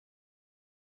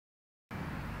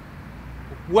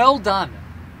Well done!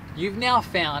 You've now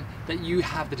found that you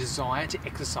have the desire to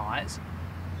exercise,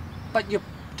 but you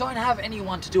don't have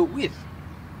anyone to do it with.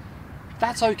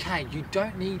 That's okay. You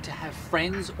don't need to have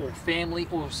friends or family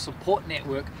or support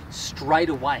network straight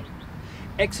away.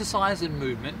 Exercise and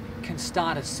movement can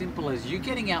start as simple as you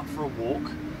getting out for a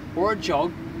walk or a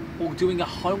jog or doing a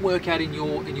home workout in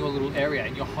your little area,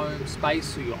 in your home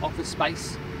space or your office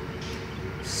space.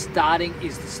 Starting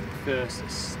is the first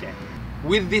step.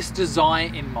 With this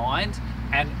desire in mind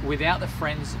and without the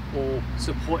friends or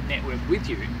support network with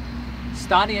you,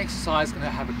 starting exercise is going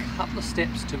to have a couple of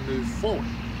steps to move forward.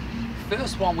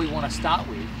 First one we want to start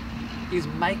with is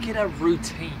make it a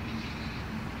routine.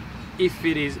 If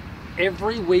it is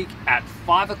every week at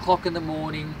 5 o'clock in the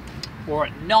morning or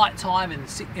at night time in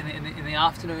the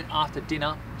afternoon after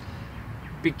dinner,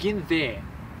 begin there.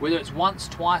 Whether it's once,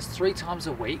 twice, 3 times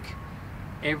a week,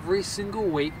 every single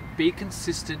week, be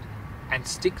consistent and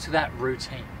stick to that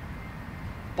routine.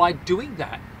 By doing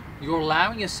that, you're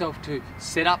allowing yourself to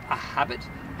set up a habit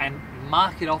and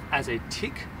mark it off as a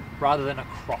tick rather than a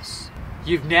cross.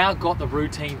 You've now got the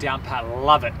routine down pat.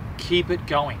 Love it. Keep it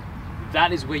going.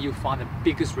 That is where you'll find the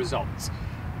biggest results.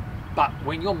 But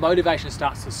when your motivation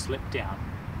starts to slip down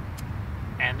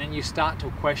and then you start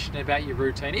to question about your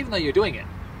routine, even though you're doing it,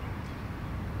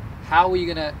 how are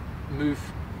you going to move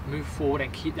forward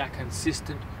and keep that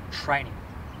consistent training?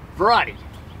 Variety.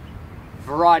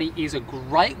 Variety is a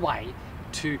great way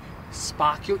to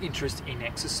spark your interest in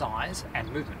exercise and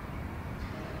movement.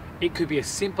 It could be as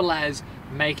simple as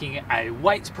making a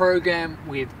weights program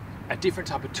with a different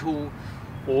type of tool,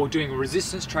 or doing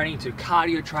resistance training to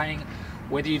cardio training.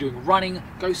 Whether you're doing running,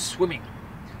 go swimming.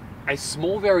 A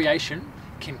small variation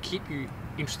can keep you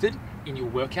interested in your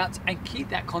workouts and keep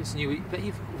that continuity that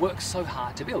you've worked so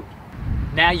hard to build.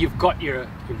 Now you've got your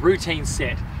routine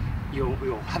set,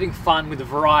 you're having fun with the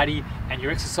variety, and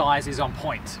your exercise is on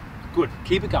point. Good,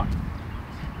 keep it going.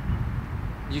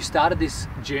 You started this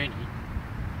journey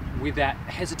without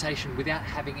hesitation, without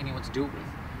having anyone to do it with.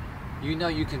 You know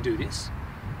you can do this,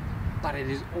 but it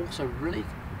is also really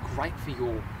great for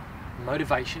your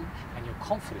motivation and your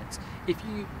confidence if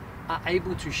you are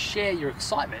able to share your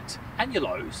excitement and your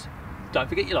lows, don't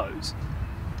forget your lows,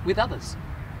 with others.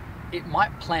 It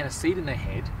might plant a seed in their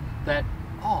head that,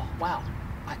 oh wow,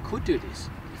 I could do this.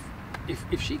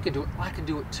 If she can do it, I can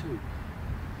do it too.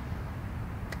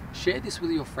 Share this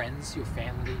with your friends, your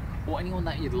family, or anyone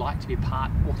that you'd like to be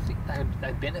part or think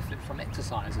they'd benefit from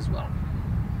exercise as well.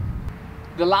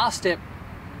 The last step,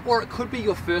 or it could be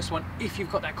your first one if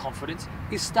you've got that confidence,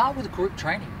 is start with group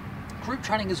training. Group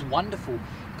training is wonderful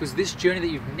because this journey that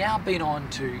you've now been on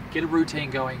to get a routine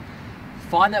going,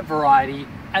 find that variety,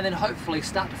 and then hopefully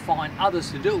start to find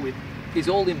others to do it with is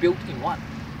all inbuilt in one.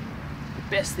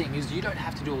 The best thing is you don't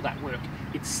have to do all that work.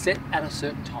 It's set at a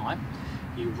certain time.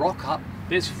 You rock up,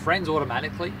 there's friends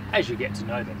automatically, as you get to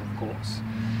know them, of course,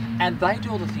 and they do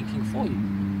all the thinking for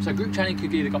you. So group training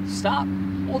could be either got the start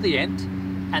or the end,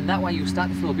 and that way you'll start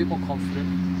to feel a bit more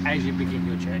confident as you begin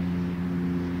your journey.